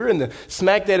We're in the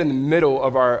smack dead in the middle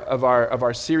of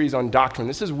our series on doctrine.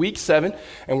 This is week 7,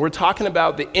 and we're talking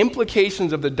about the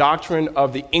implications of the doctrine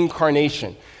of the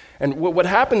incarnation. And what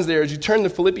happens there is you turn to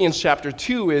Philippians chapter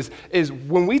 2 is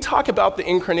when we talk about the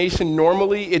incarnation,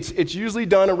 normally it's usually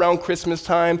done around Christmas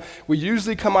time. We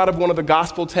usually come out of one of the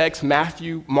gospel texts,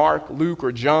 Matthew, Mark, Luke,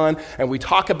 or John, and we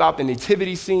talk about the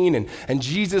nativity scene and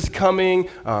Jesus coming,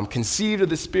 conceived of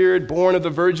the Spirit, born of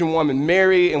the Virgin woman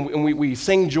Mary, and we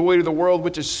sing joy to the world,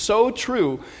 which is so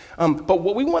true. But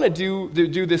what we want to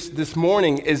do this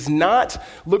morning is not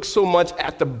look so much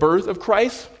at the birth of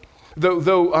Christ.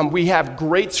 Though we have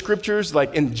great scriptures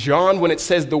like in John when it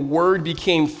says the Word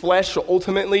became flesh, so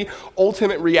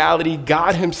ultimate reality,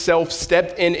 God himself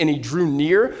stepped in and he drew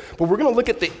near. But we're going to look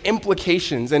at the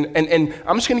implications, and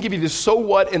I'm just going to give you the so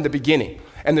what in the beginning.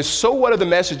 And the so what of the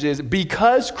message is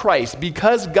because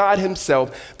God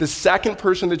himself, the second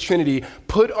person of the Trinity,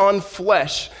 put on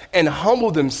flesh and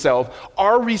humbled himself,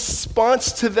 our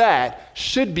response to that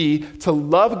should be to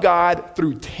love God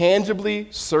through tangibly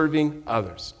serving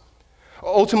others.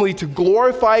 Ultimately, to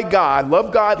glorify God,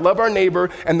 love our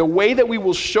neighbor, and the way that we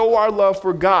will show our love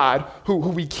for God, who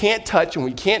we can't touch and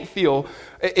we can't feel,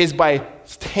 is by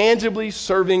tangibly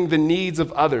serving the needs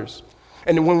of others.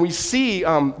 And when we see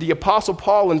the Apostle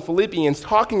Paul in Philippians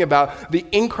talking about the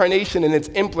incarnation and its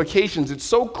implications, it's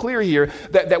so clear here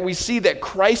that we see that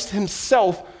Christ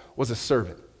himself was a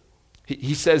servant.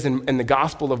 He says in the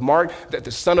Gospel of Mark that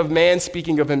the Son of Man,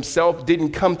 speaking of himself,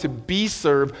 didn't come to be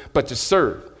served, but to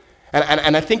serve.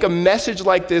 And I think a message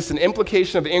like this, an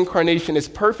implication of the incarnation, is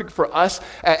perfect for us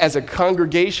as a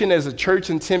congregation, as a church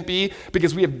in Tempe,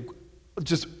 because we have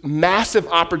just massive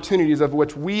opportunities of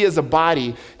which we as a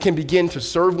body can begin to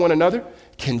serve one another,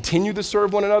 continue to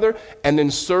serve one another, and then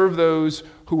serve those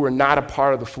who are not a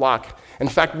part of the flock. In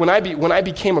fact, when I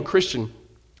became a Christian,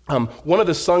 one of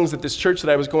the songs that this church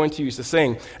that I was going to used to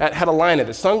sing had a line in it.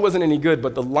 The song wasn't any good,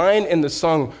 but the line in the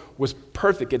song was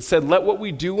perfect. It said, "Let what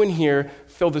we do in here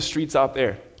fill the streets out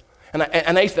there." And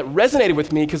that resonated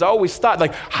with me because I always thought,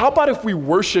 like, how about if we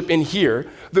worship in here,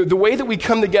 the way that we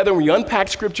come together and we unpack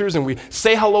scriptures and we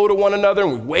say hello to one another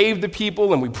and we wave to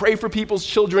people and we pray for people's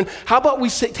children, how about we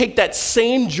take that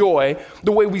same joy,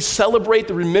 the way we celebrate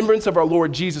the remembrance of our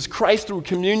Lord Jesus Christ through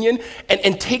communion,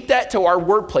 and take that to our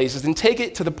workplaces and take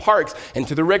it to the parks and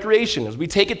to the recreation as we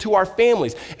take it to our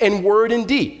families in word and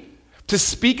deed. To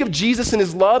speak of Jesus and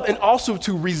his love, and also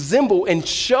to resemble and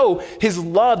show his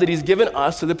love that he's given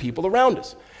us to the people around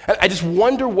us. And I just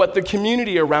wonder what the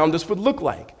community around us would look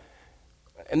like.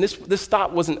 And this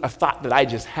thought wasn't a thought that I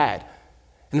just had.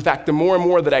 In fact, the more and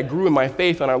more that I grew in my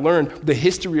faith and I learned the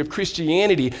history of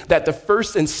Christianity, that the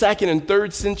first and second and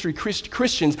third century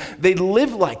Christians, they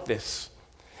lived like this.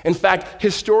 In fact,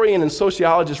 historian and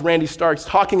sociologist Randy Starks,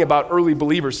 talking about early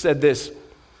believers, said this: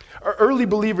 "Our early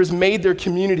believers made their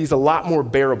communities a lot more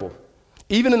bearable.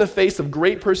 Even in the face of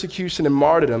great persecution and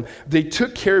martyrdom, they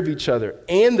took care of each other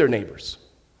and their neighbors.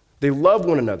 They loved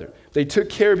one another. They took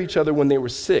care of each other when they were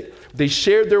sick. They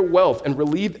shared their wealth and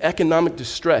relieved economic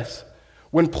distress.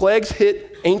 When plagues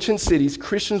hit ancient cities,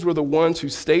 Christians were the ones who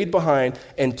stayed behind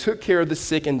and took care of the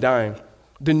sick and dying.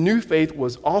 The new faith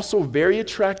was also very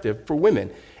attractive for women,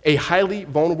 a highly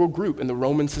vulnerable group in the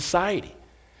Roman society."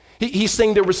 He's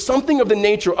saying there was something of the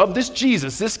nature of this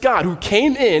Jesus, this God, who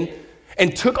came in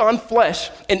and took on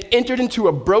flesh and entered into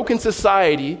a broken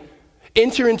society,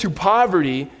 entered into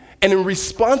poverty, and in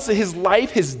response to his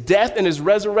life, his death, and his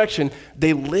resurrection,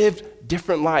 they lived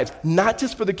different lives, not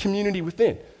just for the community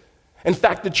within. In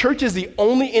fact, the church is the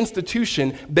only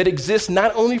institution that exists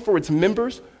not only for its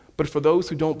members, but for those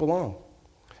who don't belong.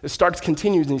 Starks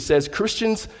continues and he says,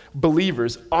 "Christians,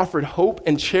 believers, offered hope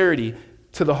and charity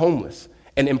to the homeless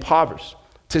and impoverished.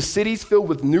 To cities filled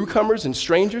with newcomers and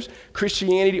strangers,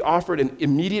 Christianity offered an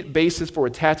immediate basis for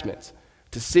attachments.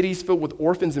 To cities filled with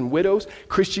orphans and widows,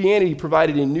 Christianity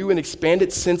provided a new and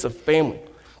expanded sense of family.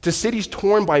 To cities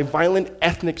torn by violent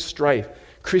ethnic strife,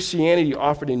 Christianity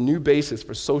offered a new basis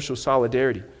for social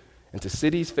solidarity. And to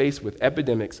cities faced with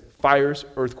epidemics, fires,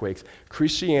 earthquakes,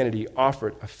 Christianity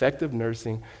offered effective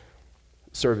nursing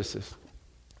services."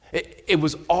 It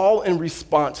was all in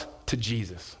response to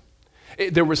Jesus.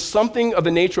 There was something of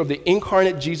the nature of the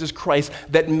incarnate Jesus Christ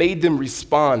that made them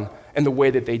respond in the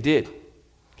way that they did.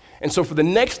 And so for the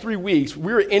next 3 weeks,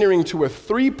 we're entering to a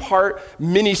 3-part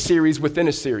mini-series within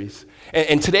a series.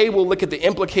 And today we'll look at the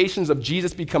implications of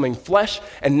Jesus becoming flesh,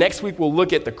 and next week we'll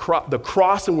look at the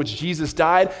cross in which Jesus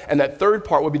died, and that third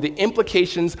part will be the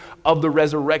implications of the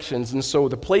resurrections. And so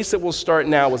the place that we'll start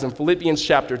now is in Philippians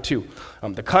chapter 2.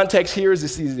 The context here is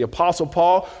this is the Apostle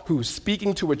Paul who's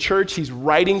speaking to a church. He's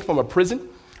writing from a prison.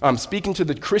 speaking to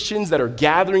the Christians that are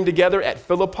gathering together at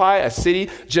Philippi, a city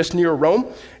just near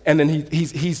Rome. And then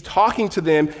he's talking to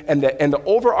them, and the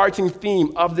overarching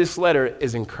theme of this letter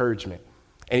is encouragement.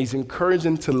 And he's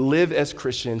encouraging them to live as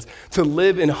Christians, to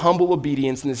live in humble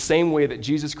obedience in the same way that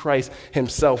Jesus Christ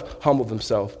himself humbled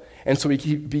himself. And so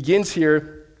he begins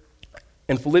here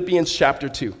in Philippians chapter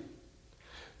 2.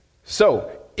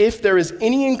 So, if there is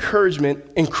any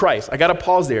encouragement in Christ, I got to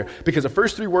pause there because the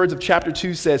first three words of chapter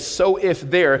 2 says, so if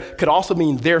there, could also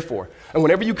mean therefore. And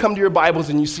whenever you come to your Bibles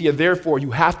and you see a therefore,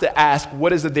 you have to ask,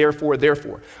 what is a therefore?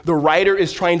 The writer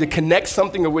is trying to connect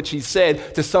something of which he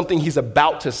said to something he's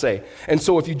about to say. And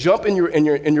so if you jump in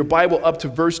your Bible up to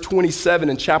verse 27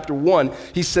 in chapter 1,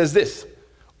 he says this,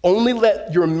 only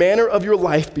let your manner of your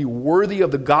life be worthy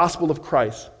of the gospel of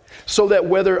Christ, so that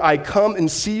whether I come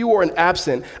and see you or am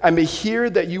absent, I may hear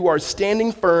that you are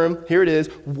standing firm, here it is,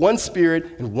 one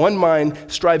spirit and one mind,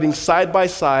 striving side by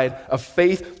side of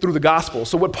faith through the gospel.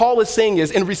 So what Paul is saying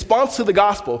is, in response to the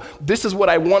gospel, this is what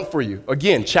I want for you.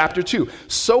 Again, chapter 2.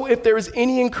 So if there is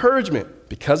any encouragement,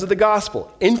 because of the gospel,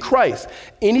 in Christ,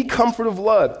 any comfort of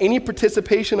love, any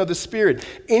participation of the Spirit,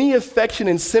 any affection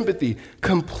and sympathy,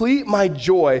 complete my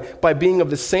joy by being of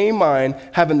the same mind,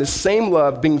 having the same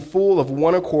love, being full of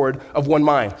one accord, of one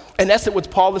mind. And that's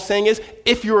what Paul is saying is,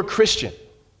 if you're a Christian,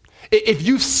 if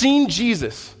you've seen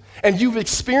Jesus, and you've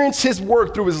experienced his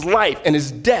work through his life and his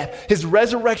death, his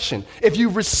resurrection, if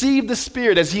you've received the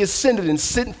Spirit as he ascended and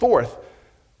sent forth,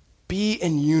 be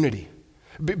in unity.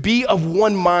 Be of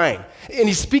one mind. And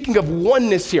he's speaking of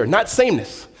oneness here, not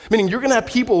sameness. Meaning you're going to have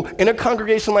people in a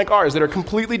congregation like ours that are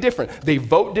completely different. They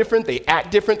vote different, they act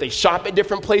different, they shop at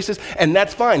different places, and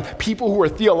that's fine. People who are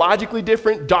theologically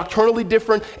different, doctrinally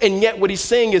different, and yet what he's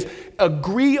saying is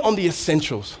agree on the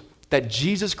essentials, that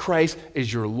Jesus Christ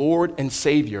is your Lord and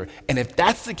Savior. And if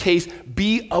that's the case,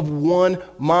 be of one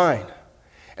mind.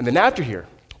 And then after here,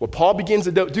 what Paul begins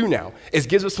to do now is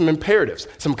gives us some imperatives,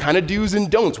 some kind of do's and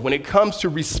don'ts when it comes to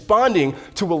responding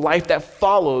to a life that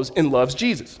follows and loves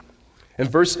Jesus. In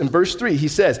verse 3, he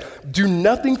says, do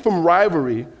nothing from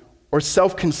rivalry or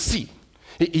self-conceit.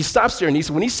 He stops there and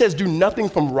when he says do nothing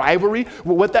from rivalry,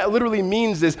 well, what that literally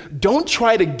means is don't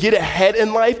try to get ahead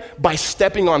in life by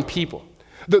stepping on people.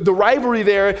 The rivalry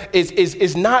there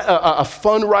is not a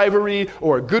fun rivalry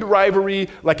or a good rivalry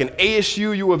like an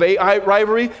ASU U of A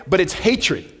rivalry, but it's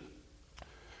hatred,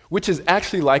 which is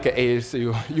actually like an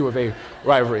ASU U of A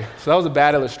rivalry. So that was a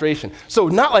bad illustration. So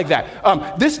not like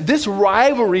that. This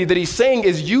rivalry that he's saying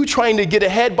is you trying to get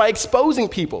ahead by exposing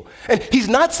people. And he's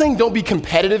not saying don't be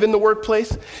competitive in the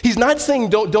workplace. He's not saying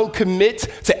don't commit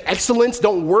to excellence,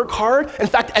 don't work hard. In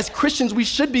fact, as Christians, we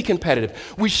should be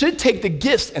competitive. We should take the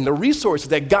gifts and the resources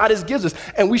that God has given us,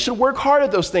 and we should work hard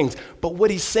at those things. But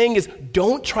what he's saying is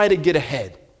don't try to get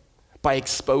ahead by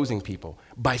exposing people,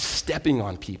 by stepping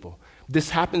on people. This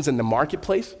happens in the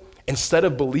marketplace. Instead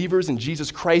of believers in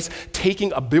Jesus Christ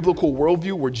taking a biblical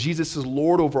worldview where Jesus is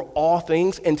Lord over all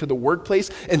things into the workplace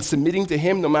and submitting to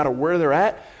him no matter where they're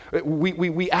at,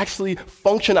 we actually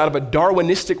function out of a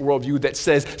Darwinistic worldview that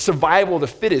says survival of the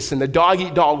fittest in the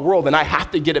dog-eat-dog world, and I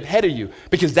have to get ahead of you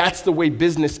because that's the way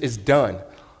business is done.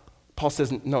 Paul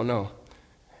says, no.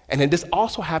 And then this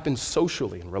also happens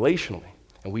socially and relationally,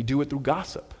 and we do it through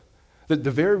gossip.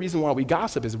 The very reason why we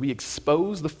gossip is we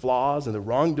expose the flaws and the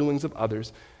wrongdoings of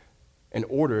others in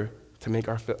order to make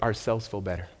ourselves feel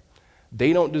better.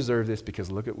 They don't deserve this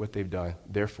because look at what they've done.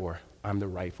 Therefore, I'm the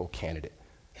rightful candidate.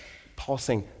 Paul's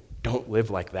saying, don't live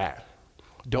like that.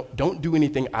 Don't do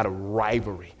anything out of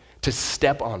rivalry, to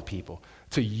step on people,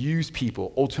 to use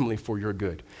people ultimately for your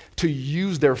good, to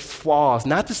use their flaws,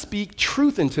 not to speak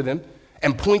truth into them,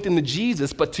 and point them to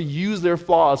Jesus, but to use their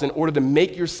flaws in order to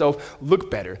make yourself look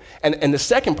better. And the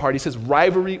second part, he says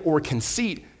rivalry or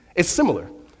conceit is similar.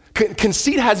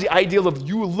 Conceit has the ideal of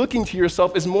you looking to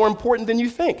yourself as more important than you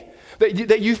think,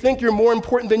 that you think you're more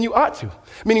important than you ought to.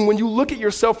 Meaning when you look at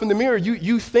yourself in the mirror,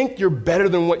 you think you're better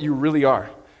than what you really are.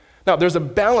 Now, there's a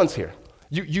balance here.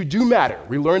 You do matter.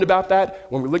 We learned about that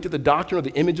when we looked at the doctrine of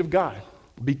the image of God.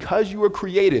 Because you were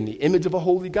created in the image of a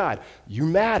holy God, you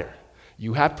matter.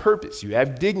 You have purpose. You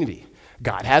have dignity.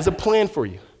 God has a plan for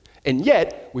you. And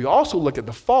yet, we also look at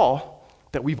the fall,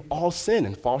 that we've all sinned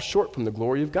and fall short from the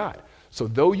glory of God. So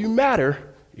though you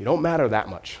matter, you don't matter that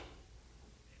much.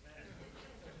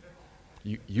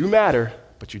 You matter,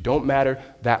 but you don't matter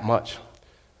that much.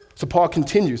 So Paul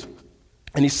continues,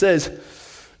 and he says,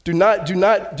 do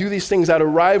not do these things out of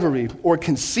rivalry or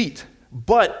conceit,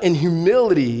 but in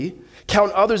humility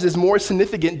count others as more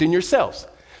significant than yourselves.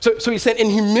 So he said, in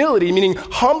humility, meaning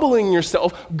humbling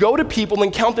yourself, go to people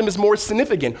and count them as more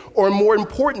significant or more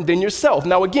important than yourself.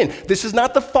 Now again, this is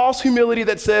not the false humility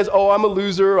that says, oh, I'm a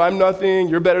loser, I'm nothing,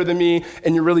 you're better than me,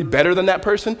 and you're really better than that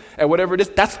person at whatever it is.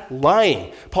 That's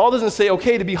lying. Paul doesn't say,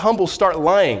 okay, to be humble, start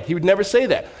lying. He would never say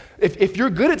that. If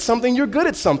you're good at something, you're good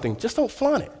at something. Just don't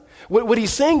flaunt it. What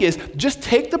he's saying is just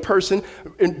take the person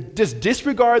and just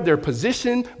disregard their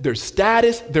position, their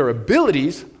status, their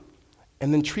abilities,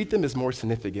 and then treat them as more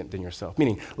significant than yourself.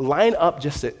 Meaning, line up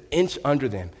just an inch under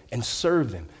them and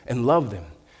serve them and love them.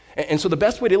 And so the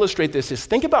best way to illustrate this is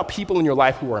think about people in your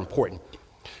life who are important.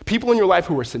 People in your life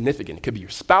who are significant. It could be your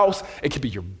spouse, it could be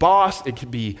your boss, it could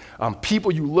be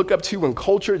people you look up to in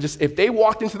culture. Just if they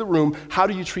walked into the room, how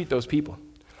do you treat those people?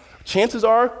 Chances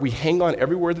are we hang on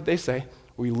every word that they say.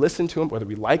 We listen to them, whether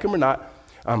we like them or not.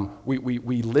 We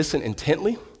listen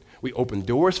intently. We open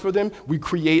doors for them. We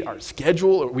create our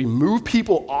schedule, or we move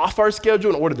people off our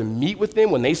schedule in order to meet with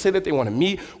them. When they say that they want to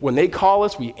meet, when they call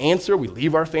us, we answer. We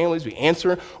leave our families, we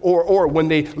answer. Or when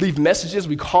they leave messages,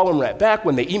 we call them right back.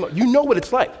 When they email, you know what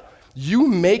it's like. You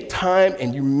make time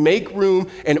and you make room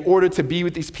in order to be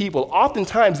with these people.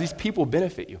 Oftentimes, these people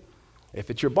benefit you. If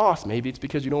it's your boss, maybe it's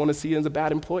because you don't want to see it as a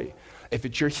bad employee. If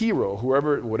it's your hero,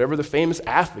 whatever the famous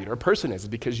athlete or person is, it's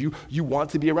because you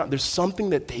want to be around. There's something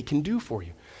that they can do for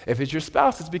you. If it's your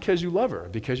spouse, it's because you love her,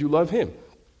 because you love him.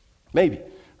 Maybe,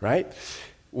 right?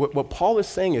 What Paul is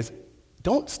saying is,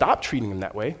 don't stop treating them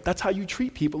that way. That's how you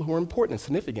treat people who are important and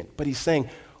significant. But he's saying,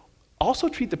 also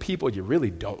treat the people you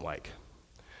really don't like.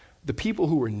 The people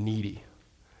who are needy.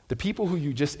 The people who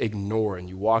you just ignore and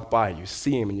you walk by and you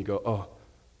see them and you go, oh,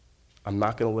 I'm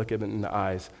not going to look at them in the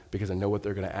eyes because I know what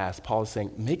they're going to ask. Paul is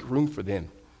saying, make room for them.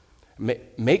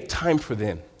 Make time for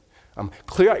them.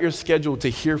 Clear out your schedule to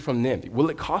hear from them. Will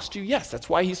it cost you? Yes. That's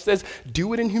why he says,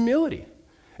 do it in humility.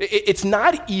 It's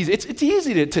not easy. It's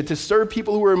easy to serve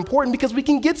people who are important because we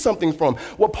can get something from them.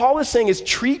 What Paul is saying is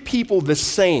treat people the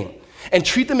same and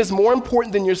treat them as more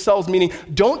important than yourselves, meaning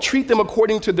don't treat them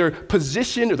according to their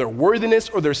position or their worthiness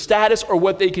or their status or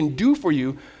what they can do for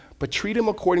you, but treat them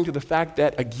according to the fact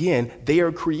that, again, they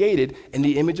are created in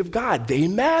the image of God. They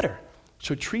matter.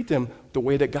 So treat them the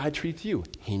way that God treats you.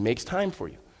 He makes time for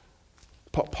you.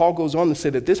 Paul goes on to say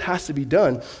that this has to be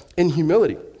done in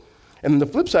humility. And on the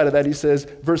flip side of that, he says,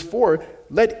 verse 4,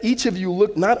 let each of you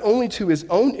look not only to his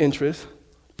own interest,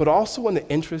 but also in the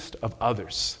interest of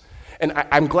others. And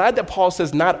I'm glad that Paul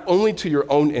says not only to your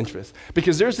own interest,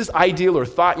 because there's this ideal or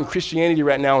thought in Christianity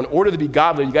right now, in order to be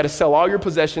godly, you got to sell all your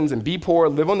possessions and be poor,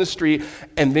 live on the street,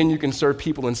 and then you can serve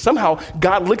people. And somehow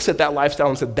God looks at that lifestyle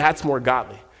and said, that's more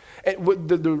godly. And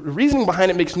the reasoning behind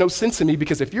it makes no sense to me,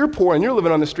 because if you're poor and you're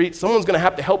living on the street, someone's going to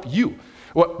have to help you.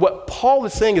 What Paul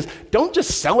is saying is, don't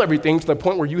just sell everything to the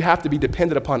point where you have to be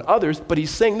dependent upon others, but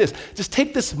he's saying this, just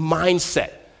take this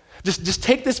mindset. Just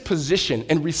take this position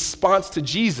in response to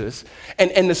Jesus,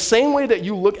 and the same way that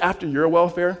you look after your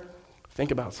welfare, think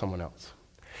about someone else.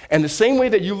 And the same way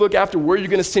that you look after where you're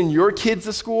going to send your kids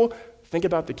to school, think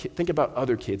about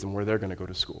other kids and where they're going to go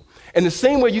to school. And the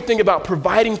same way you think about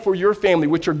providing for your family,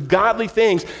 which are godly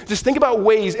things, just think about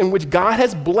ways in which God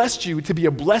has blessed you to be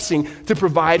a blessing to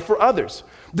provide for others.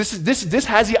 This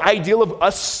has the ideal of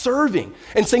us serving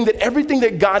and saying that everything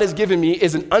that God has given me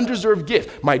is an undeserved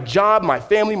gift. My job, my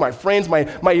family, my friends,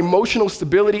 my emotional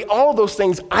stability, all those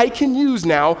things I can use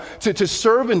now to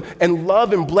serve and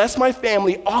love and bless my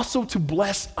family, also to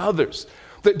bless others.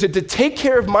 To take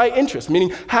care of my interests,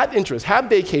 meaning have interests, have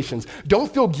vacations.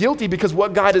 Don't feel guilty because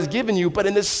what God has given you, but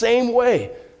in the same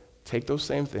way, take those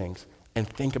same things and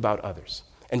think about others.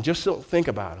 And just don't think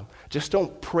about them. Just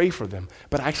don't pray for them,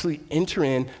 but actually enter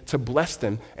in to bless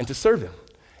them and to serve them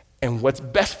and what's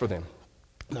best for them.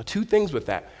 Now, two things with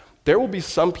that. There will be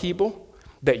some people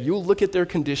that you'll look at their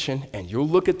condition and you'll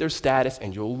look at their status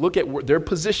and you'll look at their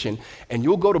position and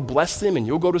you'll go to bless them and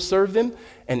you'll go to serve them,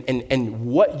 and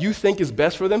what you think is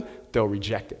best for them, they'll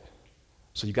reject it.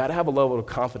 So you got to have a level of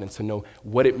confidence to know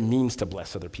what it means to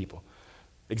bless other people.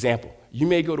 Example, you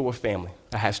may go to a family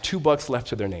that has $2 left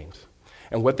to their names.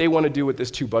 And what they want to do with this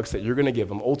 $2 that you're going to give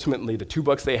them, ultimately the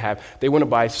 $2 they have, they want to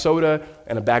buy soda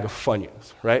and a bag of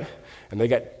Funyuns, right? And they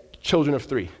got children of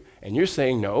 3. And you're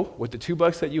saying, no, with the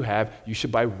 $2 that you have, you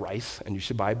should buy rice and you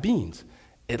should buy beans.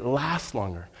 It lasts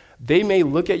longer. They may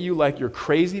look at you like you're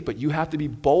crazy, but you have to be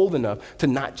bold enough to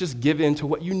not just give in to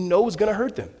what you know is going to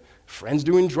hurt them. Friends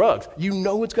doing drugs, you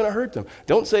know it's going to hurt them.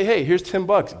 Don't say, hey, here's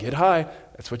 $10, get high.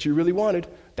 That's what you really wanted.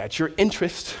 That's your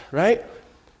interest, right?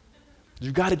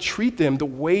 You've got to treat them the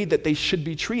way that they should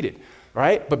be treated,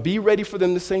 right? But be ready for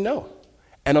them to say no.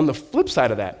 And on the flip side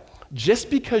of that,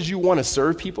 just because you want to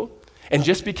serve people, And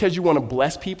just because you want to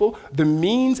bless people, the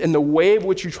means and the way in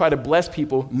which you try to bless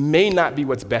people may not be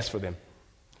what's best for them.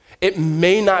 It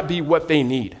may not be what they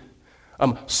need.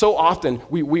 So often,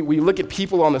 we look at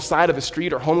people on the side of the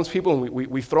street or homeless people, and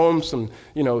we throw them some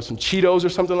Cheetos or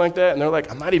something like that, and they're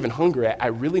like, I'm not even hungry. I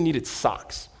really needed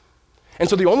socks. And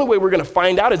so the only way we're going to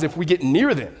find out is if we get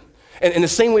near them. And in the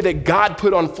same way that God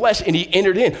put on flesh and he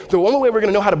entered in, the only way we're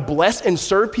going to know how to bless and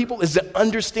serve people is to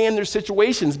understand their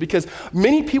situations, because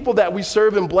many people that we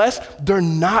serve and bless, they're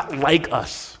not like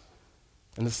us.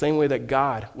 In the same way that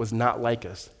God was not like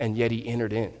us, and yet he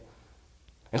entered in.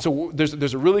 And so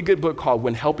there's a really good book called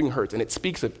When Helping Hurts, and it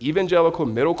speaks of evangelical,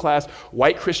 middle-class,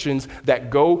 white Christians that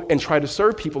go and try to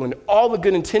serve people in all the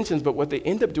good intentions, but what they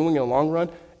end up doing in the long run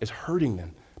is hurting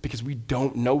them because we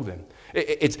don't know them.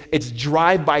 It's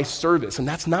drive-by service, and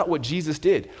that's not what Jesus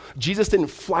did. Jesus didn't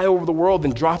fly over the world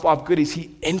and drop off goodies.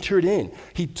 He entered in.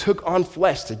 He took on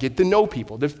flesh to get to know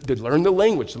people, to learn the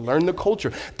language, to learn the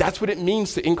culture. That's what it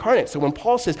means to incarnate. So when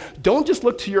Paul says, don't just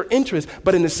look to your interests,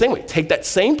 but in the same way, take that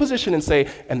same position and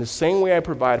say, and the same way I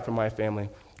provide for my family,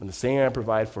 and the same way I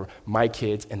provide for my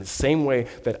kids, and the same way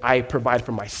that I provide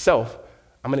for myself,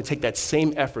 I'm going to take that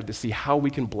same effort to see how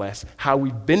we can bless, how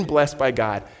we've been blessed by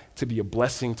God to be a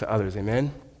blessing to others.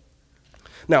 Amen?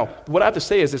 Now, what I have to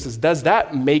say is this, does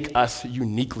that make us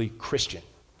uniquely Christian?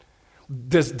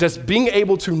 Does being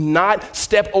able to not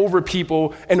step over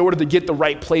people in order to get the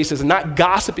right places and not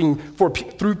gossiping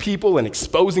through people and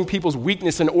exposing people's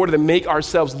weakness in order to make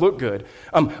ourselves look good,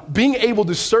 being able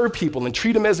to serve people and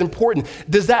treat them as important,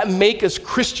 does that make us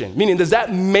Christian? Meaning, does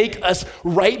that make us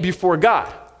right before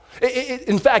God?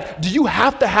 In fact, do you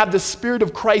have to have the Spirit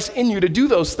of Christ in you to do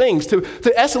those things, in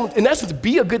essence,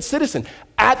 be a good citizen?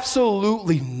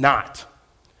 Absolutely not.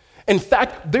 In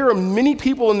fact, there are many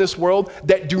people in this world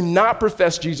that do not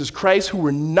profess Jesus Christ, who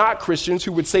are not Christians,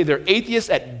 who would say they're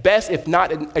atheists at best, if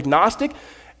not agnostic,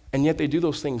 and yet they do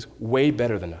those things way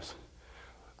better than us.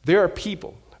 There are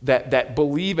people that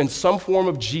believe in some form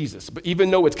of Jesus, but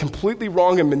even though it's completely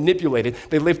wrong and manipulated,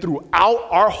 they live throughout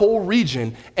our whole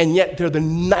region, and yet they're the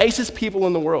nicest people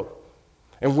in the world.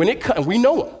 And we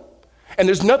know them. And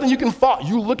there's nothing you can fault.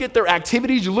 You look at their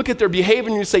activities, you look at their behavior,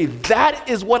 and you say, that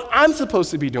is what I'm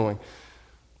supposed to be doing.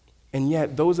 And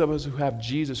yet, those of us who have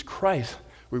Jesus Christ,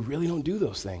 we really don't do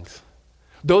those things.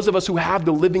 Those of us who have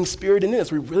the living Spirit in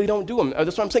us, we really don't do them.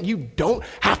 That's what I'm saying. You don't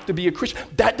have to be a Christian.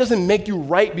 That doesn't make you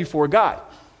right before God.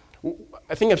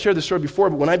 I think I've shared this story before,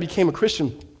 but when I became a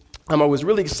Christian, I was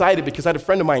really excited because I had a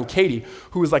friend of mine, Katie,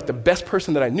 who was like the best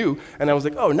person that I knew, and I was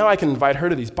like, oh, now I can invite her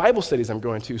to these Bible studies I'm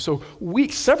going to. So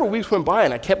several weeks went by,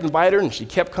 and I kept inviting her, and she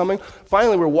kept coming.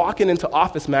 Finally, we're walking into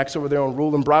Office Max over there on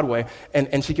Rule and Broadway,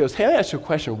 and she goes, hey, I ask you a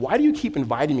question. Why do you keep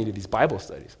inviting me to these Bible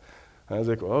studies? And I was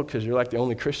like, well, because you're like the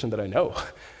only Christian that I know.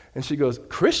 And she goes,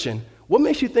 Christian? What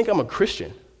makes you think I'm a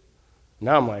Christian?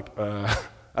 Now I'm like,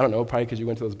 I don't know, probably because you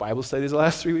went to those Bible studies the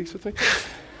last 3 weeks with me.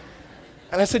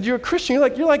 And I said, you're a Christian.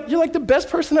 You're like the best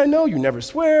person I know. You never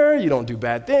swear. You don't do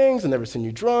bad things. I never seen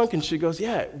you drunk. And she goes,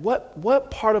 yeah,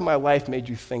 what part of my life made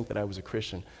you think that I was a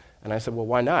Christian? And I said, well,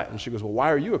 why not? And she goes, well,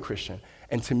 why are you a Christian?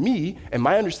 And to me, and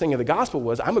my understanding of the gospel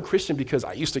was, I'm a Christian because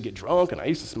I used to get drunk and I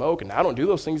used to smoke, and now I don't do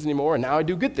those things anymore, and now I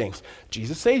do good things.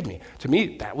 Jesus saved me. To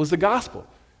me, that was the gospel.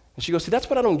 And she goes, see, that's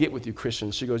what I don't get with you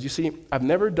Christians. She goes, you see, I've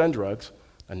never done drugs.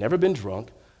 I've never been drunk.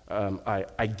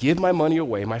 I give my money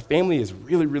away. My family is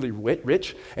really, really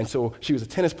rich, and so she was a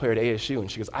tennis player at ASU,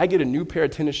 and she goes, I get a new pair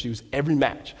of tennis shoes every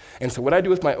match. And so what I do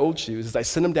with my old shoes is I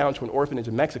send them down to an orphanage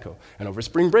in Mexico, and over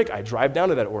spring break, I drive down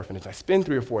to that orphanage. I spend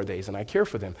 3 or 4 days, and I care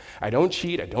for them. I don't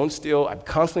cheat. I don't steal. I'm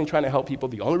constantly trying to help people.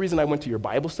 The only reason I went to your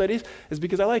Bible studies is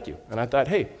because I like you. And I thought,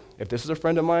 hey, if this is a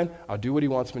friend of mine, I'll do what he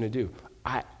wants me to do.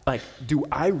 Do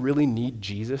I really need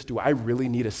Jesus? Do I really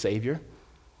need a Savior?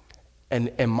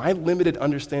 And my limited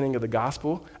understanding of the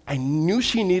gospel, I knew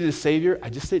she needed a Savior, I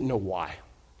just didn't know why.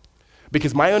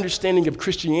 Because my understanding of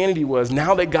Christianity was,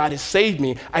 now that God has saved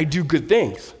me, I do good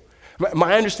things.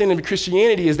 My understanding of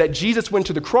Christianity is that Jesus went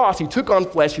to the cross, he took on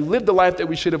flesh, he lived the life that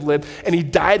we should have lived, and he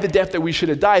died the death that we should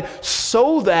have died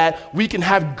so that we can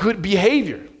have good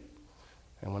behavior.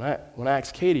 And when I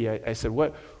asked Katie, I said,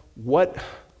 why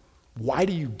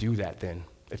do you do that then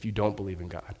if you don't believe in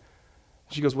God?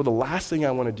 She goes, well, the last thing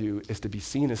I want to do is to be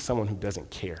seen as someone who doesn't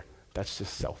care. That's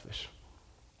just selfish.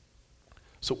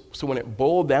 So when it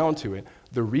boiled down to it,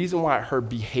 the reason why her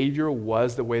behavior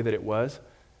was the way that it was,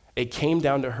 it came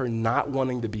down to her not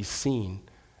wanting to be seen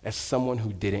as someone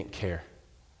who didn't care.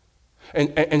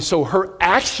 And so her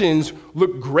actions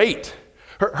looked great.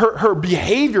 Her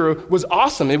behavior was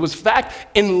awesome. It was, in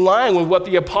fact, in line with what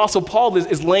the Apostle Paul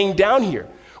is laying down here.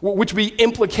 which would be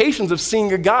implications of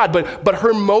seeing a God, but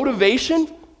her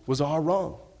motivation was all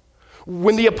wrong.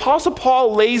 When the Apostle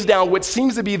Paul lays down what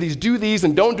seems to be these do these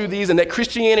and don't do these, and that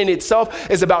Christianity itself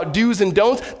is about do's and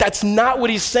don'ts, that's not what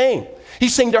he's saying.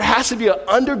 He's saying there has to be an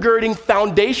undergirding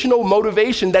foundational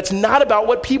motivation that's not about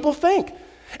what people think.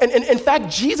 And in fact,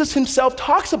 Jesus himself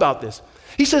talks about this.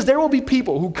 He says there will be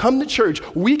people who come to church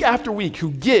week after week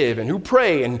who give and who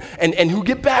pray and who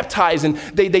get baptized, and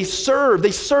they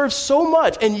serve so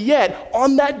much. And yet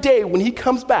on that day when he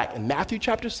comes back in Matthew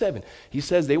chapter 7, he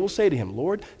says they will say to him,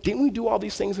 Lord, didn't we do all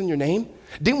these things in your name?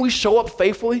 Didn't we show up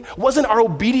faithfully? Wasn't our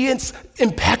obedience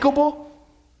impeccable?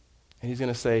 And he's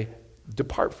going to say,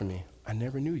 depart from me. I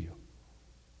never knew you.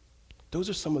 Those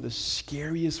are some of the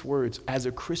scariest words as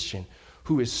a Christian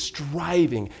who is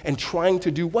striving and trying to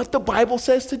do what the Bible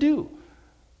says to do.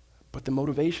 But the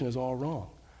motivation is all wrong.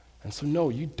 And so no,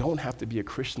 you don't have to be a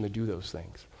Christian to do those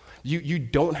things. You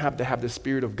don't have to have the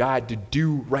Spirit of God to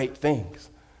do right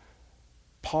things.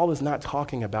 Paul is not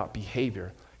talking about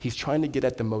behavior. He's trying to get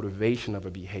at the motivation of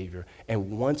a behavior.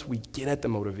 And once we get at the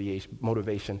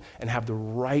motivation and have the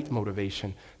right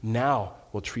motivation, now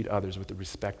we'll treat others with the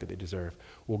respect that they deserve.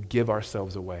 We'll give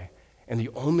ourselves away. And the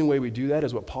only way we do that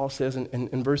is what Paul says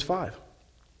in verse 5.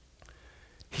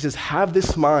 He says, have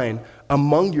this mind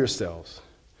among yourselves,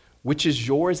 which is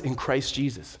yours in Christ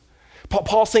Jesus.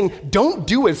 Paul's saying, don't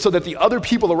do it so that the other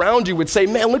people around you would say,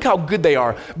 man, look how good they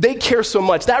are. They care so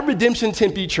much. That Redemption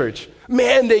Tempe Church,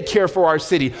 man, they care for our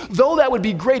city. Though that would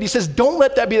be great, he says, don't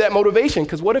let that be that motivation,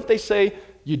 because what if they say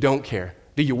you don't care?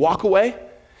 Do you walk away?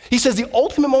 He says the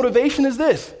ultimate motivation is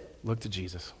this. Look to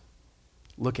Jesus.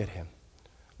 Look at him.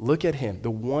 Look at him,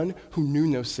 the one who knew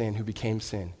no sin, who became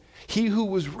sin. He who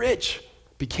was rich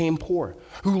became poor,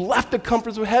 who left the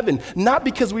comforts of heaven, not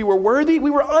because we were worthy,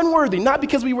 we were unworthy, not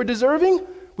because we were deserving,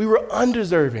 we were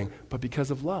undeserving, but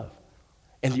because of love.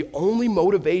 And the only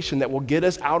motivation that will get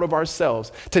us out of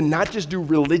ourselves to not just do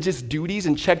religious duties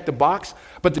and check the box,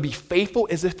 but to be faithful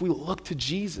is if we look to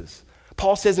Jesus.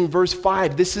 Paul says in verse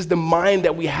 5, this is the mind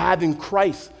that we have in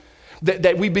Christ.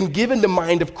 That we've been given the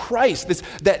mind of Christ,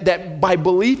 that by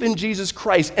belief in Jesus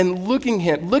Christ and looking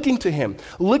to him,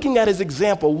 looking at his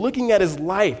example, looking at his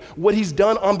life, what he's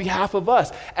done on behalf of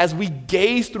us, as we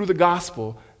gaze through the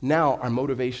gospel, now our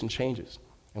motivation changes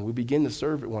and we begin to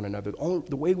serve one another.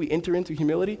 The way we enter into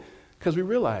humility, because we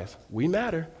realize we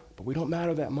matter, but we don't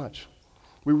matter that much.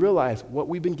 We realize what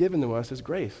we've been given to us is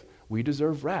grace. We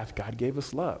deserve wrath. God gave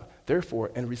us love.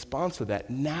 Therefore, in response to that,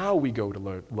 now we go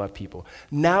to love people.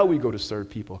 Now we go to serve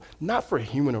people. Not for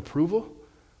human approval,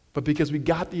 but because we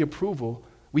got the approval,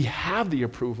 we have the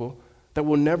approval that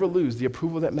we'll never lose, the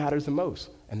approval that matters the most.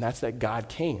 And that's that God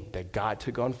came, that God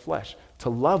took on flesh to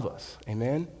love us.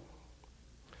 Amen?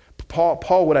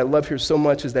 Paul, what I love here so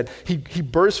much is that he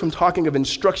bursts from talking of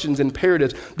instructions,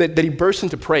 imperatives, that he bursts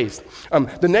into praise.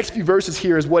 The next few verses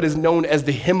here is what is known as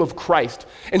the hymn of Christ.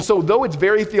 And so though it's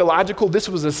very theological, this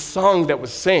was a song that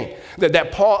was sang,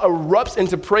 that Paul erupts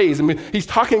into praise. I mean, he's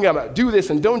talking about do this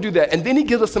and don't do that. And then he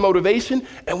gives us some motivation.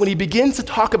 And when he begins to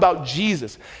talk about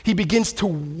Jesus, he begins to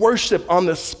worship on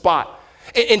the spot.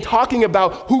 In talking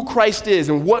about who Christ is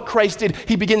and what Christ did,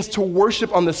 he begins to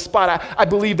worship on the spot. I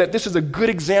believe that this is a good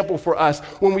example for us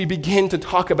when we begin to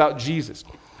talk about Jesus.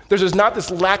 There's just not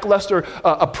this lackluster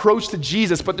approach to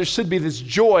Jesus, but there should be this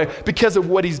joy because of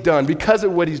what he's done, because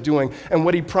of what he's doing, and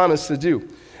what he promised to do.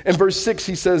 In verse 6,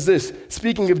 he says this,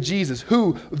 speaking of Jesus,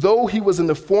 who, though he was in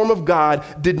the form of God,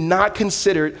 did not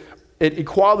consider it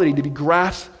equality to be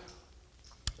grasped,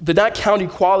 did not count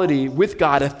equality with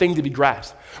God a thing to be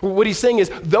grasped. What he's saying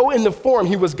is, though in the form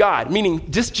he was God,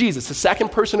 meaning just Jesus, the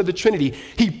second person of the Trinity,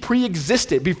 he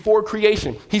pre-existed before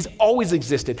creation. He's always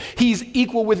existed. He's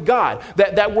equal with God.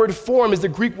 That word form is the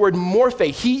Greek word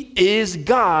morphe. He is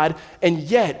God, and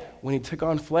yet, when he took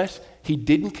on flesh, he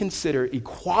didn't consider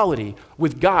equality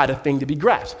with God a thing to be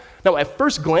grasped. Now, at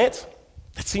first glance,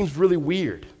 that seems really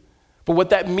weird. But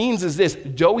what that means is this,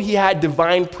 though he had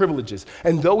divine privileges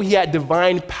and though he had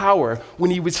divine power, when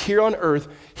he was here on earth,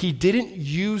 he didn't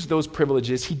use those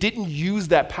privileges, he didn't use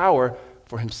that power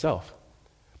for himself,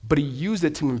 but he used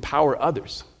it to empower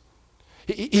others.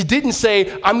 He didn't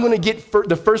say, I'm going to get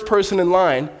the first person in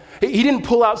line. He didn't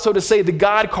pull out, so to say, the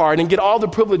God card and get all the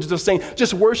privileges of saying,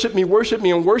 just worship me, and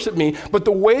worship me. But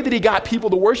the way that he got people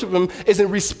to worship him is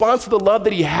in response to the love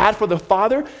that he had for the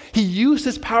Father. He used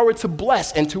his power to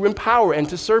bless and to empower and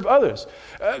to serve others.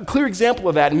 A clear example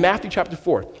of that in Matthew chapter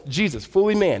 4. Jesus,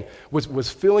 fully man,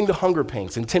 was feeling the hunger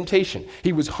pangs and temptation.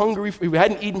 He was hungry. He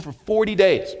hadn't eaten for 40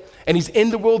 days. And he's in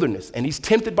the wilderness, and he's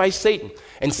tempted by Satan.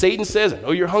 And Satan says, I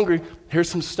know you're hungry. Here's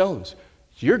some stones.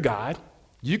 You're God.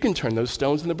 You can turn those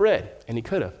stones into bread. And he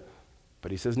could have.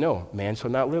 But he says, no, man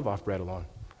shall not live off bread alone,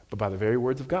 but by the very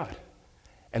words of God.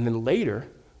 And then later,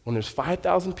 when there's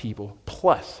 5,000 people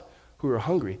plus who are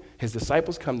hungry, his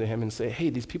disciples come to him and say, hey,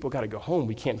 these people got to go home.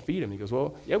 We can't feed them. He goes,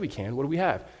 well, yeah, we can. What do we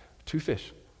have? 2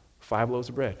 fish, 5 loaves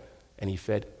of bread. And he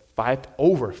fed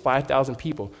over 5,000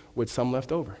 people with some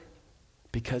left over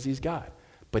because he's God.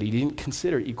 But he didn't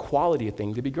consider equality a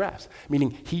thing to be grasped,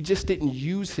 meaning he just didn't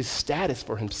use his status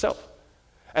for himself.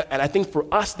 And I think for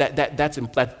us,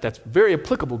 that's very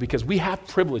applicable because we have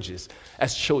privileges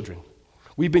as children.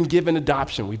 We've been given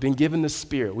adoption. We've been given the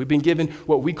Spirit. We've been given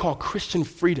what we call Christian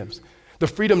freedoms, the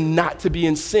freedom not to be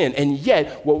in sin. And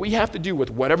yet, what we have to do with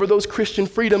whatever those Christian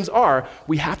freedoms are,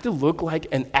 we have to look like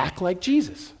and act like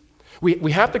Jesus.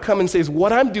 We have to come and say, is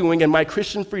what I'm doing and my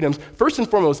Christian freedoms, first and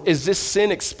foremost, is this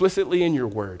sin explicitly in your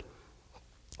word?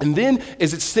 And then,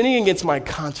 is it sinning against my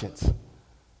conscience?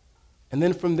 And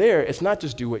then from there, it's not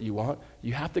just do what you want.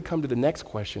 You have to come to the next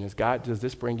question is, God, does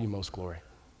this bring you most glory?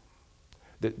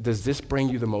 Does this bring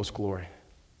you the most glory?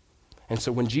 And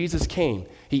so when Jesus came,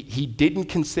 he didn't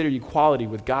consider equality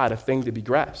with God a thing to be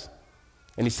grasped.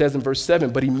 And he says in verse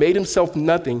 7, but he made himself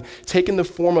nothing, taking the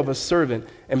form of a servant,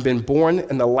 and been born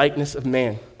in the likeness of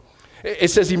man. It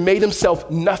says he made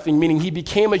himself nothing, meaning he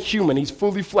became a human. He's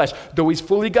fully flesh. Though he's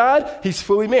fully God, he's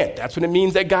fully man. That's what it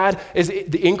means that God is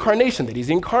the incarnation, that he's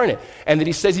incarnate. And that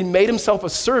he says he made himself a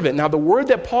servant. Now, the word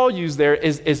that Paul used there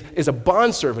is a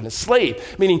bondservant, a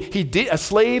slave, meaning he did a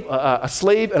slave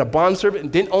and a bondservant,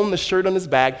 and didn't own the shirt on his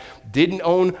back, didn't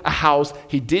own a house,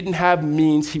 he didn't have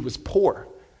means, he was poor.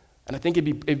 And I think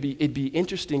it'd be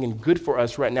interesting and good for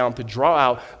us right now to draw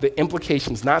out the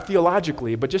implications, not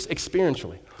theologically, but just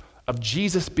experientially, of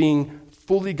Jesus being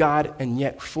fully God and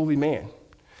yet fully man.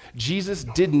 Jesus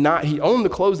he owned the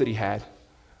clothes that he had,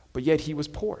 but yet he was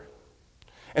poor.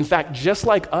 In fact, just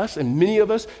like us and many of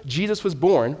us, Jesus was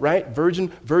born, right?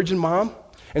 Virgin mom.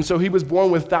 And so he was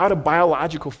born without a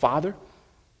biological father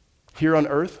here on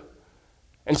earth.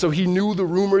 And so he knew the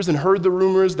rumors and heard the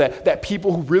rumors that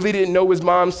people who really didn't know his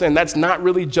mom saying, that's not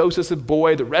really Joseph's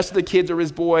boy, the rest of the kids are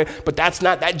his boy, but that's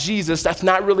not that Jesus, that's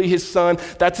not really his son,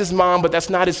 that's his mom, but that's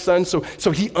not his son. So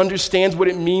he understands what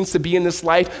it means to be in this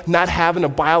life, not having a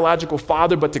biological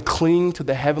father, but to cling to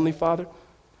the heavenly Father.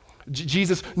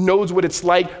 Jesus knows what it's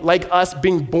like us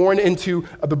being born into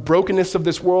the brokenness of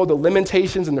this world, the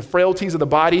limitations and the frailties of the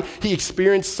body. He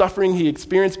experienced suffering, he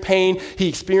experienced pain, he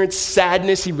experienced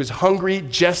sadness, he was hungry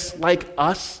just like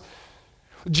us.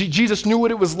 Jesus knew what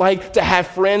it was like to have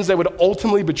friends that would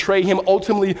ultimately betray him,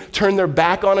 ultimately turn their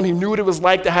back on him. He knew what it was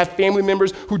like to have family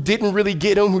members who didn't really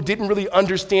get him, who didn't really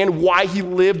understand why he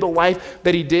lived the life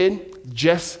that he did,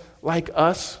 just like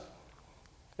us.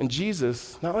 And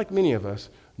Jesus, not like many of us,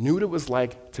 knew what it was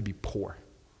like to be poor.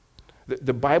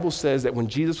 The Bible says that when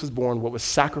Jesus was born, what was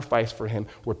sacrificed for him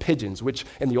were pigeons, which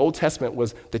in the Old Testament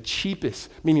was the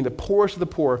cheapest, meaning the poorest of the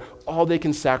poor, all they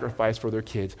can sacrifice for their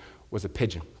kids was a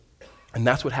pigeon. And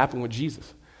that's what happened with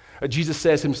Jesus. Jesus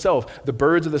says himself, the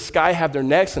birds of the sky have their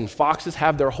necks and foxes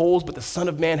have their holes, but the Son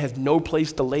of Man has no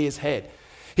place to lay his head.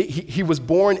 He was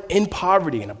born in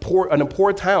poverty in a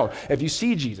poor town. If you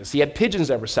see Jesus, he had pigeons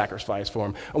that were sacrificed for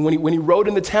him. And when he rode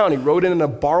in the town, he rode in a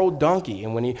borrowed donkey.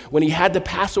 And when he had the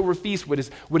Passover feast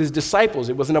with his disciples,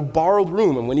 it was in a borrowed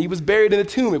room. And when he was buried in a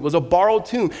tomb, it was a borrowed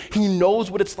tomb. He knows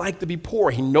what it's like to be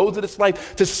poor. He knows what it's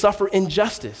like to suffer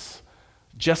injustice,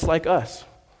 just like us.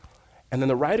 And then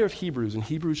the writer of Hebrews, in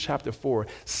Hebrews chapter 4,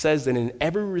 says that in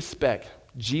every respect,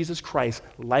 Jesus Christ,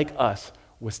 like us,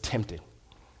 was tempted.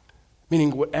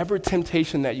 Meaning whatever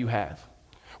temptation that you have,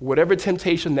 whatever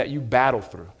temptation that you battle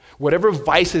through, whatever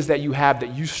vices that you have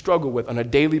that you struggle with on a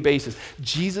daily basis,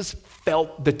 Jesus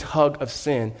felt the tug of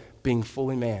sin being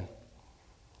fully man.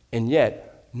 And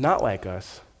yet, not like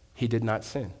us, he did not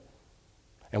sin.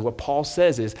 And what Paul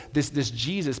says is this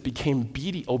Jesus became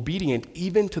obedient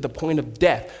even to the point of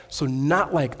death. So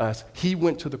not like us, he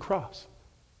went to the cross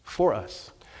for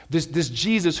us. This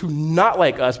Jesus who, not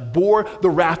like us, bore the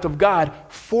wrath of God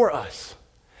for us.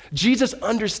 Jesus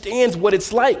understands what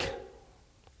it's like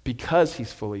because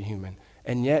he's fully human.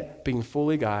 And yet, being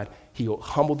fully God, he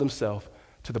humbled himself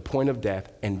to the point of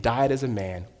death and died as a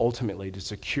man, ultimately to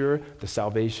secure the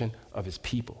salvation of his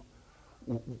people.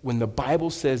 When the Bible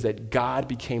says that God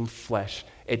became flesh,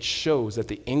 it shows that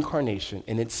the incarnation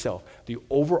in itself, the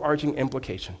overarching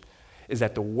implication, is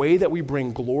that the way that we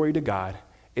bring glory to God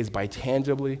is by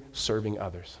tangibly serving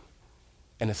others,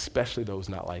 and especially those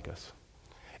not like us.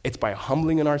 It's by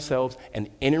humbling in ourselves and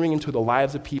entering into the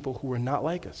lives of people who are not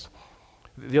like us.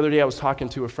 The other day I was talking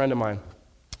to a friend of mine,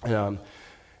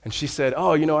 And she said,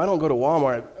 oh, I don't go to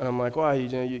Walmart. And I'm like, why?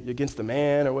 You against the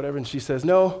man or whatever? And she says,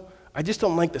 no, I just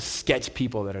don't like the sketch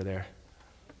people that are there.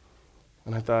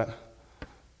 And I thought,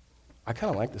 I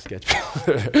kind of like the sketch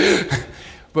people.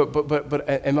 But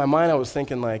in my mind, I was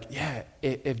thinking like, yeah,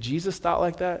 if Jesus thought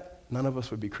like that, none of us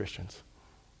would be Christians.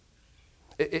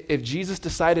 If Jesus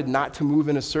decided not to move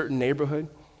in a certain neighborhood,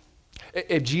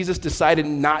 if Jesus decided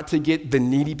not to get the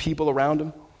needy people around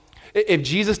him, if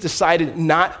Jesus decided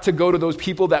not to go to those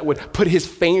people that would put his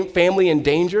family in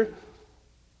danger,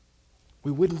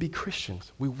 we wouldn't be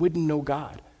Christians. We wouldn't know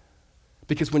God.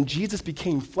 Because when Jesus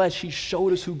became flesh, he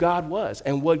showed us who God was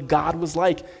and what God was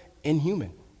like in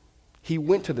human. He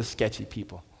went to the sketchy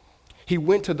people. He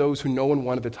went to those who no one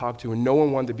wanted to talk to and no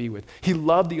one wanted to be with. He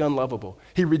loved the unlovable.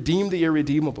 He redeemed the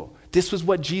irredeemable. This was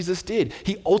what Jesus did.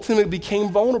 He ultimately became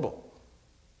vulnerable.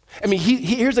 I mean,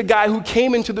 here's a guy who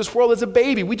came into this world as a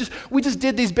baby. We just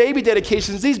did these baby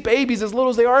dedications. These babies, as little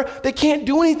as they are, they can't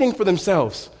do anything for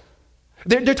themselves.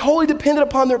 They're totally dependent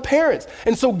upon their parents.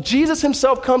 And so Jesus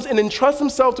himself comes and entrusts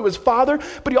himself to his Father,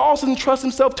 but he also entrusts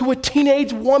himself to a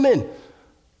teenage woman.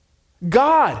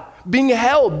 God being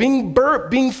held, being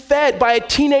burped, being fed by a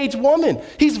teenage woman.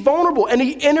 He's vulnerable, and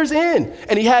he enters in,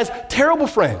 and he has terrible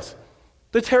friends.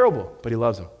 They're terrible, but he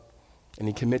loves them, and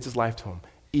he commits his life to them,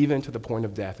 even to the point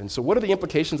of death. And so what are the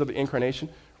implications of the incarnation?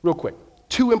 Real quick,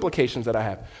 2 implications that I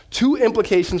have. 2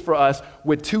 implications for us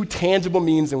with 2 tangible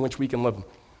means in which we can live them.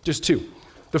 Just 2.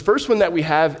 The first one that we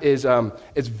have is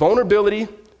vulnerability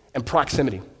and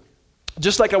proximity.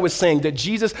 Just like I was saying, that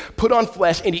Jesus put on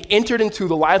flesh and he entered into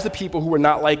the lives of people who were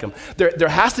not like him. There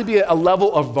has to be a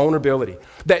level of vulnerability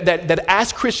that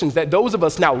as Christians, that those of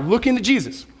us now look into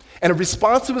Jesus and in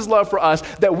response to his love for us,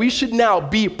 that we should now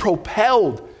be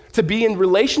propelled to be in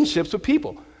relationships with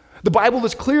people. The Bible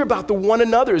is clear about the one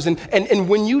another's, and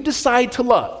when you decide to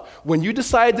love, when you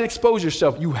decide to expose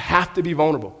yourself, you have to be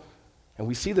vulnerable. And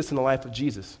we see this in the life of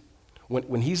Jesus.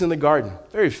 When he's in the garden,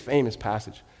 very famous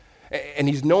passage, and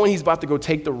he's knowing he's about to go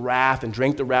take the wrath and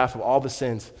drink the wrath of all the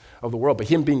sins of the world, but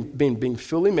him being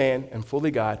fully man and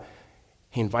fully God,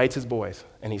 he invites his boys,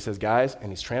 and he says, guys,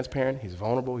 and he's transparent, he's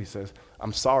vulnerable, he says,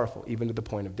 I'm sorrowful, even to the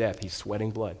point of death. He's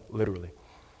sweating blood, literally.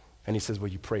 And he says, will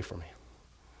you pray for me?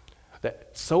 That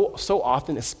so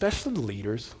often, especially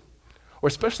leaders, or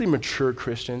especially mature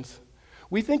Christians,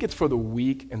 we think it's for the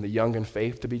weak and the young in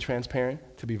faith to be transparent,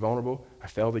 to be vulnerable. I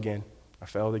failed again.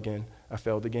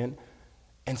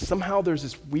 And somehow there's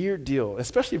this weird deal,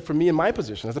 especially for me in my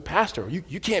position as a pastor.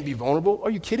 You can't be vulnerable. Are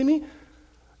you kidding me?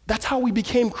 That's how we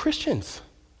became Christians.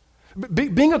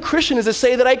 Being a Christian is to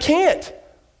say that I can't.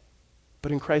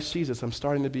 But in Christ Jesus, I'm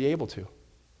starting to be able to.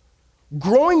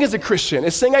 Growing as a Christian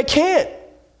is saying I can't.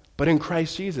 But in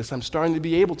Christ Jesus, I'm starting to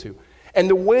be able to. And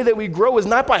the way that we grow is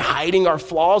not by hiding our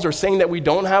flaws or saying that we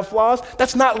don't have flaws.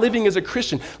 That's not living as a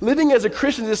Christian. Living as a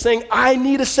Christian is saying, I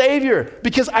need a Savior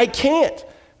because I can't.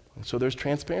 And so there's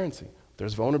transparency.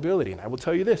 There's vulnerability. And I will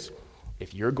tell you this.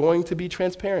 If you're going to be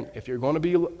transparent, if you're going to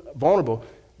be vulnerable,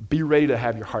 be ready to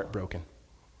have your heart broken.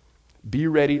 Be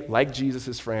ready, like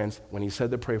Jesus' friends, when he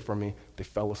said to pray for me, they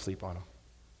fell asleep on him.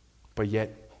 But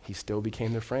yet, he still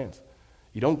became their friends.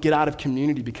 You don't get out of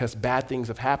community because bad things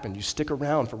have happened. You stick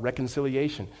around for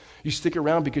reconciliation. You stick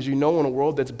around because you know in a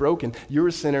world that's broken, you're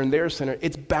a sinner and they're a sinner.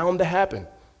 It's bound to happen.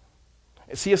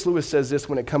 C.S. Lewis says this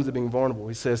when it comes to being vulnerable.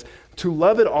 He says, to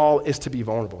love at all is to be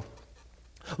vulnerable.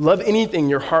 Love anything,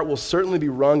 your heart will certainly be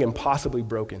wrung and possibly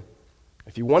broken.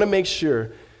 If you want to make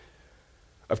sure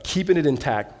of keeping it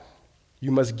intact,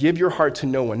 you must give your heart to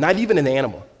no one, not even an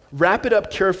animal. Wrap it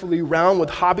up carefully, round with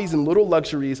hobbies and little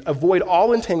luxuries. Avoid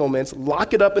all entanglements.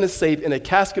 Lock it up in a safe, in a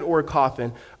casket or a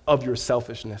coffin of your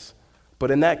selfishness.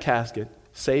 But in that casket,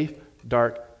 safe,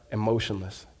 dark, and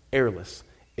motionless, airless,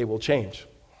 it will change.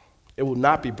 It will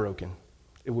not be broken.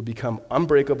 It will become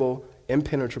unbreakable,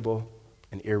 impenetrable,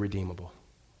 and irredeemable.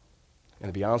 And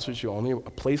to be honest with you, only a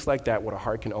place like that where a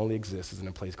heart can only exist is in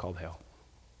a place called hell.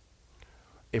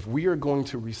 If we are going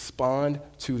to respond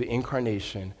to the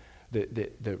incarnation,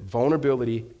 the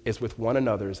vulnerability is with one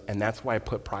another's, and that's why I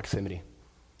put proximity.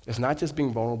 It's not just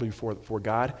being vulnerable before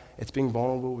God, it's being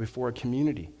vulnerable before a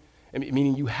community.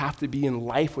 Meaning you have to be in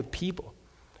life with people.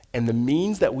 And the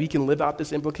means that we can live out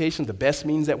this implication, the best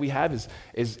means that we have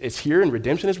is here in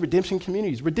Redemption, is Redemption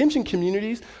communities. Redemption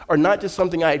communities are not just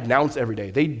something I announce every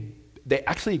day. They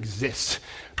actually exist.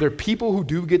 They're people who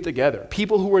do get together,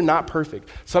 people who are not perfect.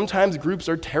 Sometimes groups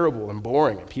are terrible and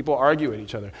boring, and people argue at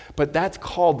each other, but that's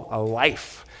called a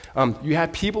life. You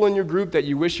have people in your group that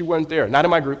you wish you weren't there. Not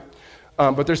in my group,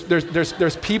 but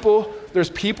there's people there's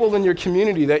people in your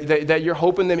community that you're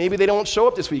hoping that maybe they don't show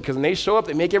up this week, because when they show up,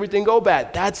 they make everything go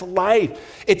bad. That's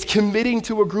life. It's committing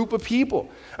to a group of people.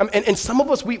 And some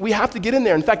of us, we have to get in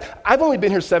there. In fact, I've only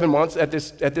been here 7 months at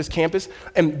this campus,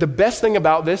 and the best thing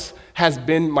about this has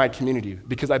been my community,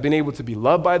 because I've been able to be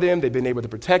loved by them. They've been able to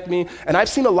protect me, and I've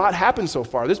seen a lot happen so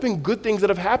far. There's been good things that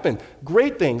have happened,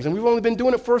 great things, and we've only been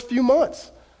doing it for a few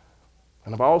months.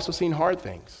 And I've also seen hard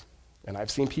things, and I've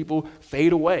seen people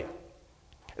fade away.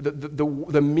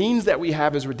 The means that we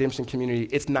have as Redemption Community,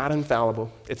 it's not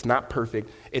infallible, it's not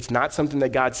perfect, it's not something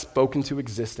that God spoke into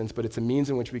existence, but it's a means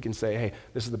in which we can say, hey,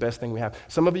 this is the best thing we have.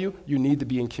 Some of you need to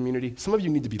be in community. Some of you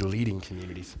need to be leading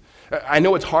communities. I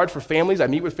know it's hard for families. I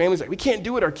meet with families like, we can't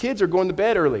do it. Our kids are going to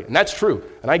bed early, and that's true,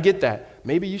 and I get that.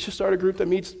 Maybe you should start a group that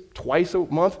meets twice a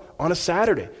month on a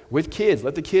Saturday with kids.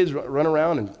 Let the kids run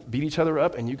around and beat each other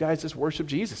up, and you guys just worship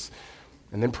Jesus.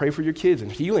 And then pray for your kids and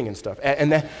healing and stuff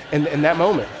and that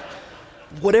moment.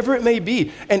 Whatever it may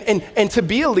be. And to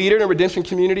be a leader in a Redemption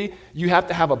Community, you have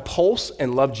to have a pulse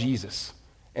and love Jesus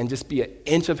and just be an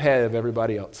inch ahead of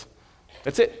everybody else.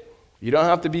 That's it. You don't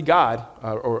have to be God,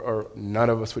 or none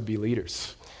of us would be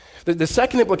leaders. The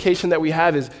second implication that we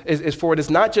have is for it is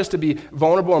not just to be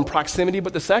vulnerable in proximity,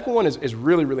 but the second one is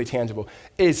really, really tangible.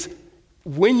 Is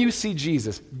when you see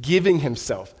Jesus giving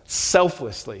himself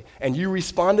selflessly and you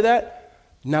respond to that,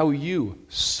 now you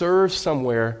serve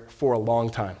somewhere for a long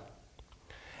time.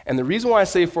 And the reason why I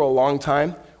say for a long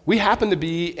time, we happen to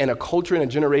be in a culture and a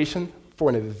generation for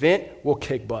an event, we'll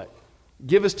kick butt.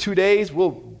 Give us 2 days,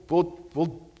 we'll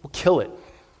kill it.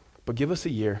 But give us a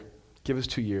year, give us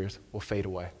 2 years, we'll fade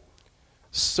away.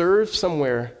 Serve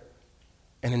somewhere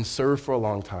and then serve for a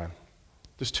long time.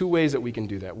 There's 2 ways that we can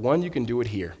do that. One, you can do it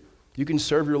here. You can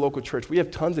serve your local church. We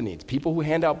have tons of needs. People who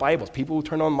hand out Bibles, people who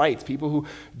turn on lights, people who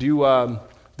do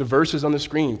the verses on the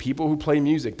screen, people who play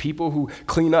music, people who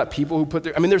clean up, people who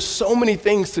there's so many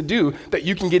things to do that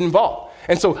you can get involved.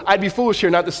 And so I'd be foolish here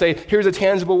not to say, here's a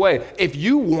tangible way. If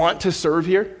you want to serve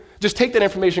here, just take that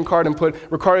information card and put,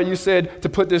 Ricardo, you said to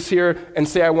put this here and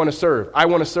say, I want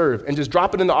to serve, and just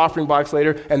drop it in the offering box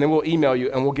later, and then we'll email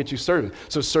you and we'll get you serving.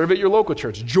 So serve at your local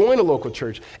church, join a local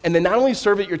church, and then not only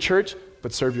serve at your church,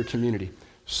 but serve your community,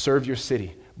 serve your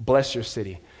city, bless your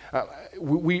city.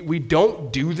 We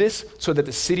don't do this so that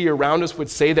the city around us would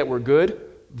say that we're good,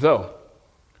 though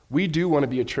we do want to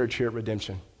be a church here at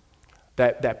Redemption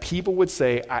that people would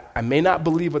say, I may not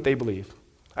believe what they believe,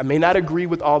 I may not agree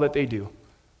with all that they do,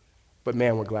 but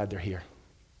man, we're glad they're here.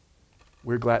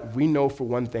 We're glad. We know for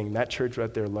one thing, that church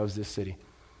right there loves this city.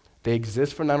 They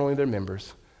exist for not only their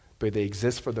members, but they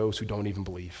exist for those who don't even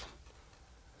believe.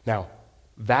 Now,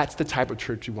 that's the type of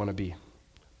church you want to be,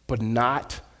 but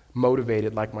not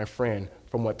motivated like my friend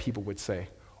from what people would say.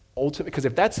 Ultimately, because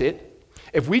if that's it,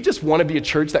 if we just want to be a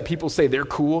church that people say they're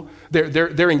cool,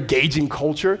 they're engaging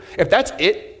culture, if that's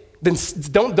it, then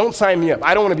don't sign me up.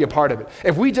 I don't want to be a part of it.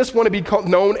 If we just want to be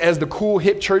known as the cool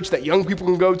hip church that young people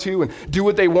can go to and do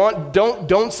what they want,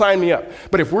 don't sign me up.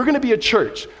 But if we're going to be a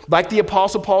church, like the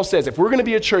Apostle Paul says, if we're going to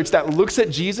be a church that looks at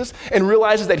Jesus and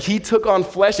realizes that he took on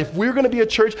flesh, if we're going to be a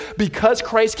church because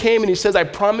Christ came and he says, I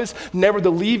promise never to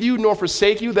leave you nor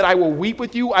forsake you, that I will weep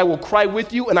with you, I will cry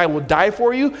with you, and I will die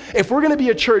for you. If we're going to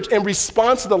be a church in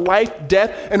response to the life,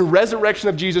 death, and resurrection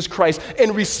of Jesus Christ,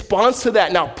 in response to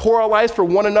that, now pour our lives for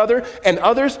one another and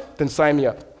others, then sign me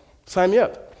up. Sign me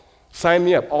up. Sign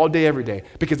me up all day, every day.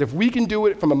 Because if we can do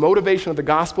it from a motivation of the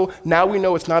gospel, now we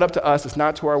know it's not up to us, it's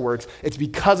not to our works, it's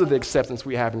because of the acceptance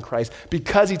we have in Christ,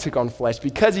 because he took on flesh,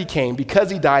 because he came,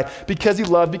 because he died, because he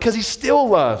loved, because he still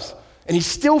loves, and he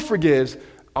still forgives.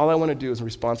 All I want to do is in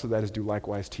response to that is do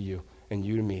likewise to you, and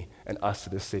you to me, and us to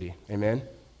this city. Amen?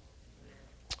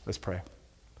 Let's pray.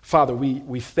 Father,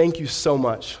 we thank you so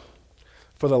much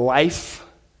for the life,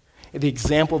 the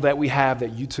example that we have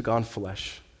that you took on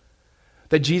flesh.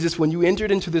 That Jesus, when you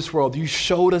entered into this world, you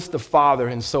showed us the Father.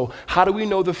 And so how do we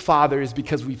know the Father is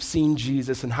because we've seen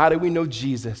Jesus. And how do we know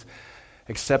Jesus?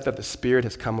 Except that the Spirit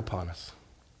has come upon us.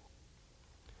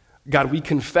 God, we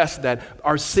confess that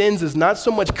our sins is not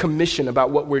so much commission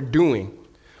about what we're doing,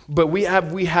 but we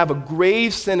have a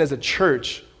grave sin as a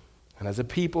church and as a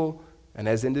people and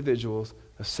as individuals,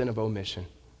 a sin of omission.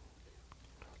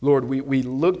 Lord, we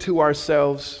look to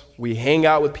ourselves, we hang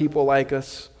out with people like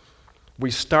us,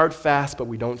 we start fast, but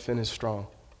we don't finish strong.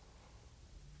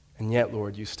 And yet,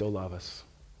 Lord, you still love us.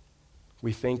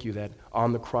 We thank you that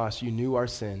on the cross you knew our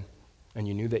sin, and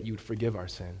you knew that you would forgive our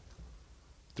sin.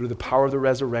 Through the power of the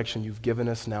resurrection, you've given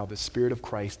us now the Spirit of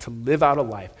Christ to live out a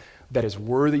life that is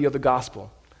worthy of the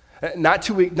gospel, Not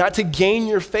to gain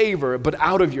your favor, but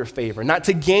out of your favor. Not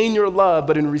to gain your love,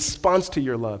 but in response to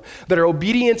your love. That our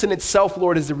obedience in itself,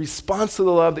 Lord, is a response to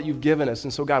the love that you've given us.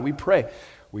 And so, God, we pray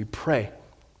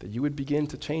that you would begin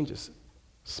to change us,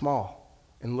 small,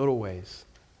 in little ways,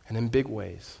 and in big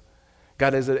ways.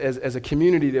 God, as a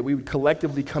community, that we would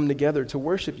collectively come together to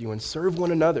worship you and serve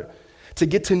one another, to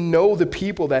get to know the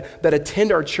people that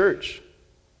attend our church,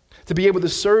 to be able to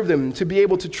serve them, to be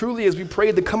able to truly, as we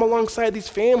prayed, to come alongside these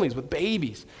families with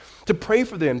babies, to pray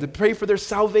for them, to pray for their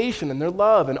salvation and their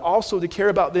love, and also to care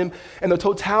about them and the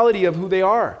totality of who they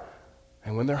are.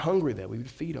 And when they're hungry, that we would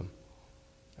feed them.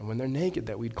 And when they're naked,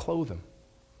 that we'd clothe them.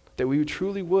 That we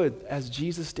truly would, as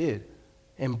Jesus did,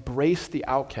 embrace the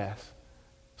outcast,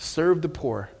 serve the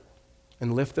poor,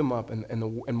 and lift them up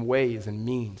in ways and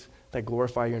means that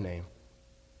glorify your name.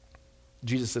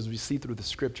 Jesus says, we see through the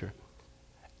scripture,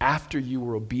 after you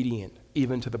were obedient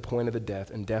even to the point of the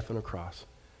death and death on a cross,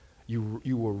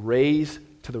 you were raised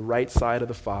to the right side of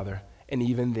the Father, and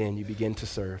even then you begin to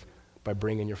serve by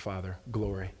bringing your Father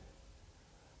glory.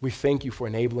 We thank you for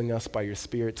enabling us by your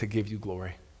Spirit to give you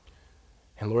glory.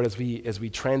 And Lord, as we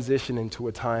transition into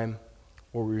a time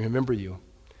where we remember you,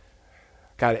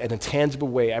 God, in a tangible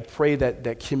way, I pray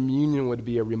that communion would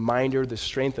be a reminder to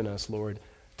strengthen us, Lord,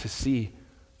 to see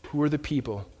who are the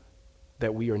people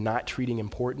that we are not treating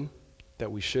important,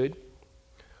 that we should.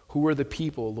 Who are the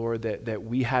people, Lord, that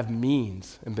we have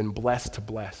means and been blessed to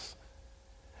bless.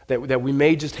 That we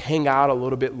may just hang out a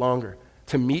little bit longer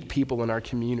to meet people in our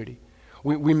community.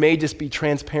 We may just be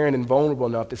transparent and vulnerable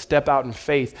enough to step out in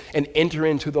faith and enter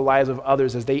into the lives of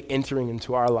others as they entering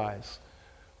into our lives.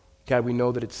 God, we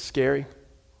know that it's scary,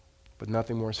 but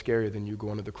nothing more scary than you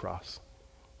going to the cross.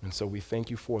 And so we thank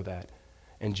you for that.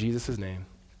 In Jesus' name,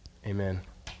 amen.